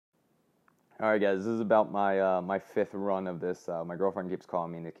All right, guys. This is about my fifth run of this. My girlfriend keeps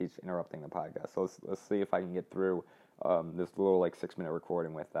calling me and it keeps interrupting the podcast. So let's see if I can get through this little like 6 minute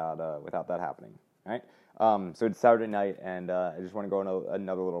recording without that happening. All right. So it's Saturday night and I just want to go on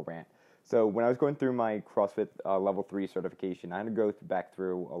another little rant. So when I was going through my CrossFit Level 3 certification, I had to go back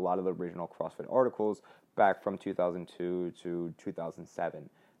through a lot of the original CrossFit articles back from 2002 to 2007.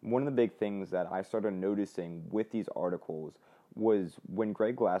 One of the big things that I started noticing with these articles was when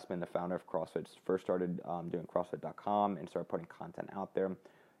Greg Glassman, the founder of CrossFit, first started doing CrossFit.com and started putting content out there.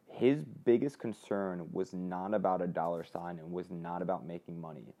 His biggest concern was not about a dollar sign and was not about making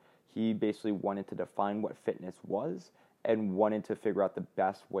money. He basically wanted to define what fitness was and wanted to figure out the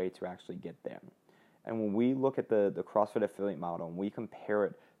best way to actually get there. And when we look at the CrossFit affiliate model and we compare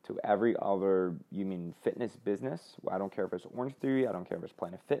it to every other, fitness business, I don't care if it's Orange Theory, I don't care if it's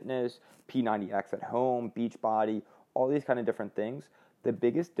Planet Fitness, P90X at Home, Beachbody, all these kind of different things. The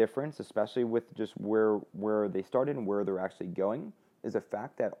biggest difference, especially with just where they started and where they're actually going, is the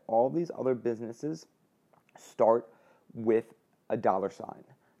fact that all these other businesses start with a dollar sign.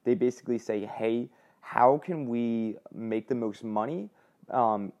 They basically say, hey, how can we make the most money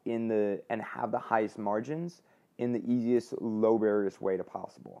and have the highest margins in the easiest, low barriers way to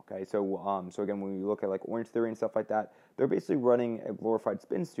possible. Okay, so again, when we look at like Orange Theory and stuff like that, they're basically running a glorified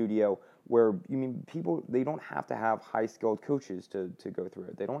spin studio where people, they don't have to have high skilled coaches to go through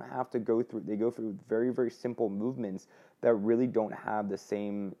it. They don't have to go through. They go through very, very simple movements that really don't have the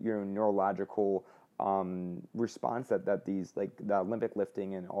same neurological response that these like the Olympic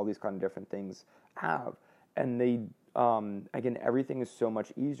lifting and all these kind of different things have. And they again, everything is so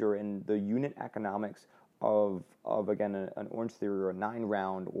much easier, and the unit economics of again an Orange Theory or a 9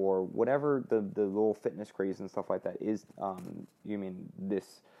 round or whatever the little fitness craze and stuff like that is,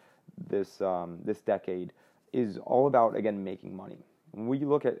 this decade is all about, again, making money. When we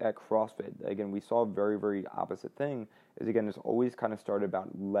look at CrossFit, again, we saw a very, very opposite thing. Is again, it's always kind of started about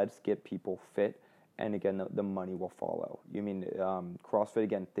let's get people fit, and again, the money will follow. CrossFit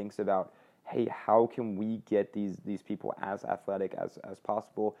again thinks about, hey, how can we get these people as athletic as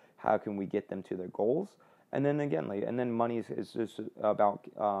possible? How can we get them to their goals? And then again, money is just about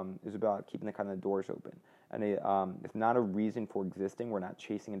keeping the kind of doors open. And it's not a reason for existing. We're not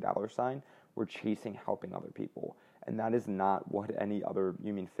chasing a dollar sign. We're chasing helping other people. And that is not what any other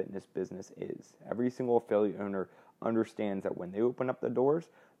fitness business is. Every single affiliate owner understands that when they open up the doors,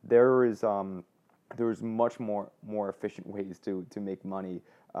 there's much more efficient ways to make money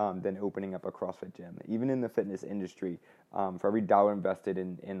than opening up a CrossFit gym. Even in the fitness industry, for every dollar invested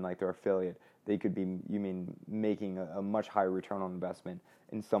in like their affiliate, they could be making a much higher return on investment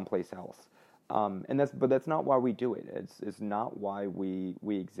in someplace else. But that's not why we do it. It's not why we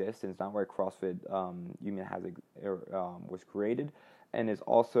exist. And it's not why CrossFit was created, and it's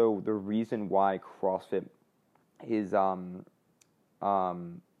also the reason why CrossFit is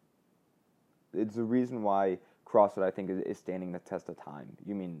it's the reason why CrossFit, I think, is standing the test of time.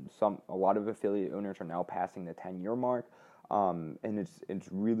 A lot of affiliate owners are now passing the 10-year mark, and it's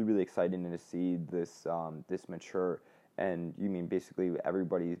really, really exciting to see this mature. And basically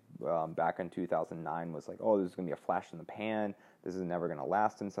everybody back in 2009 was like, oh, this is gonna be a flash in the pan. This is never gonna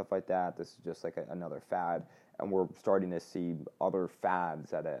last and stuff like that. This is just like another fad. And we're starting to see other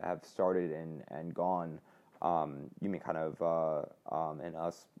fads that have started and gone. And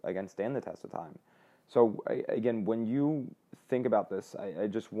us again stand the test of time. So again, when you think about this, I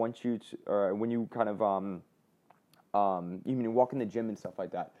just want you to, or when you kind of walk in the gym and stuff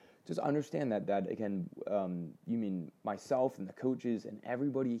like that, just understand that again, myself and the coaches and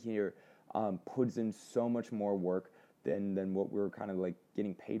everybody here puts in so much more work than what we're kind of like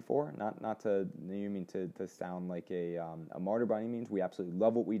getting paid for. Not to to sound like a martyr by any means. We absolutely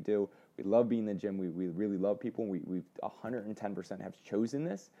love what we do. We love being in the gym. We really love people. We 110% have chosen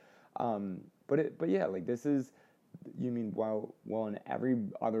this. But yeah, like this is, while in every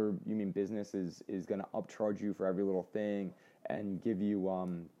other business is going to upcharge you for every little thing and give you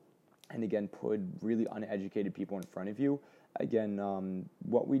and again put really uneducated people in front of you. Again,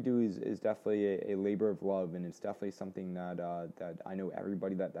 what we do is definitely a labor of love, and it's definitely something that I know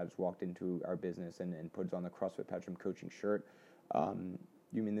everybody that's walked into our business and puts on the CrossFit Petram coaching shirt.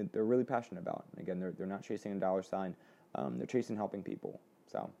 They're really passionate about. Again, they're not chasing a dollar sign. They're chasing helping people.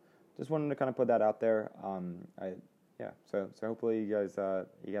 So just wanted to kind of put that out there. So hopefully you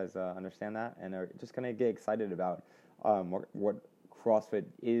guys understand that and are just gonna get excited about what CrossFit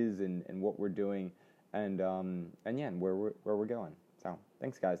is and what we're doing and where we're going. So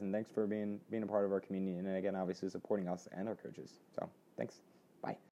thanks, guys, and thanks for being a part of our community, and again, obviously supporting us and our coaches. So thanks. Bye.